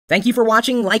Thank you for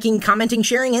watching, liking, commenting,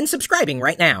 sharing, and subscribing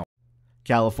right now.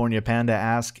 California Panda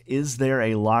asks, is there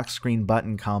a lock screen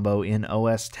button combo in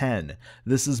OS X?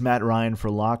 This is Matt Ryan for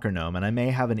LockerGnome, and I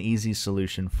may have an easy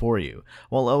solution for you.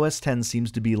 While OS X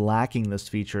seems to be lacking this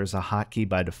feature as a hotkey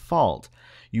by default,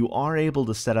 you are able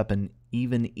to set up an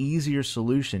even easier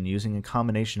solution using a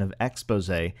combination of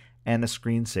Exposé and a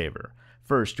screensaver.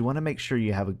 First, you want to make sure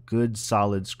you have a good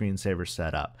solid screensaver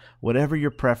set up. Whatever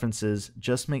your preference is,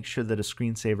 just make sure that a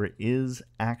screensaver is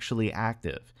actually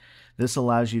active. This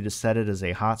allows you to set it as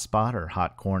a hotspot or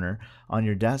hot corner on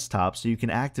your desktop so you can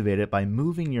activate it by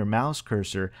moving your mouse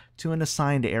cursor to an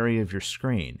assigned area of your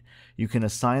screen. You can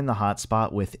assign the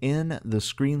hotspot within the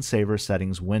screensaver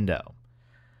settings window.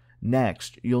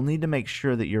 Next, you'll need to make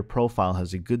sure that your profile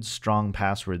has a good strong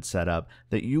password set up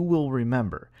that you will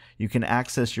remember. You can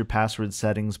access your password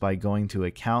settings by going to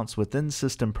Accounts within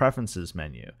System Preferences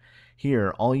menu.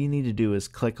 Here, all you need to do is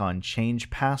click on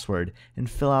Change Password and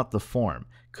fill out the form.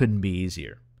 Couldn't be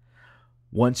easier.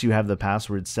 Once you have the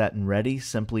password set and ready,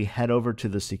 simply head over to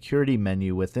the Security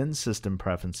menu within System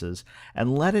Preferences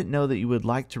and let it know that you would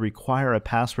like to require a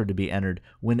password to be entered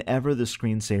whenever the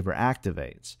screensaver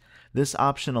activates. This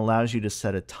option allows you to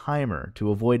set a timer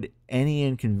to avoid any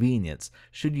inconvenience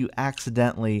should you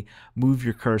accidentally move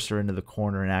your cursor into the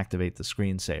corner and activate the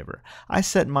screensaver. I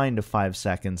set mine to 5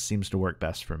 seconds, seems to work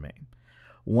best for me.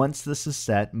 Once this is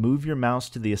set, move your mouse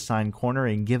to the assigned corner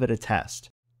and give it a test.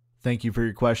 Thank you for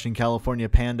your question, California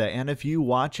Panda, and if you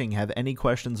watching have any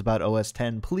questions about OS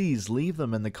X, please leave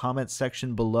them in the comments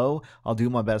section below. I'll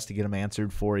do my best to get them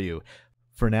answered for you.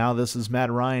 For now, this is Matt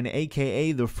Ryan,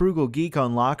 aka The Frugal Geek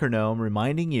on LockerGnome,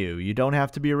 reminding you, you don't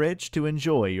have to be rich to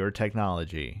enjoy your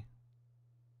technology.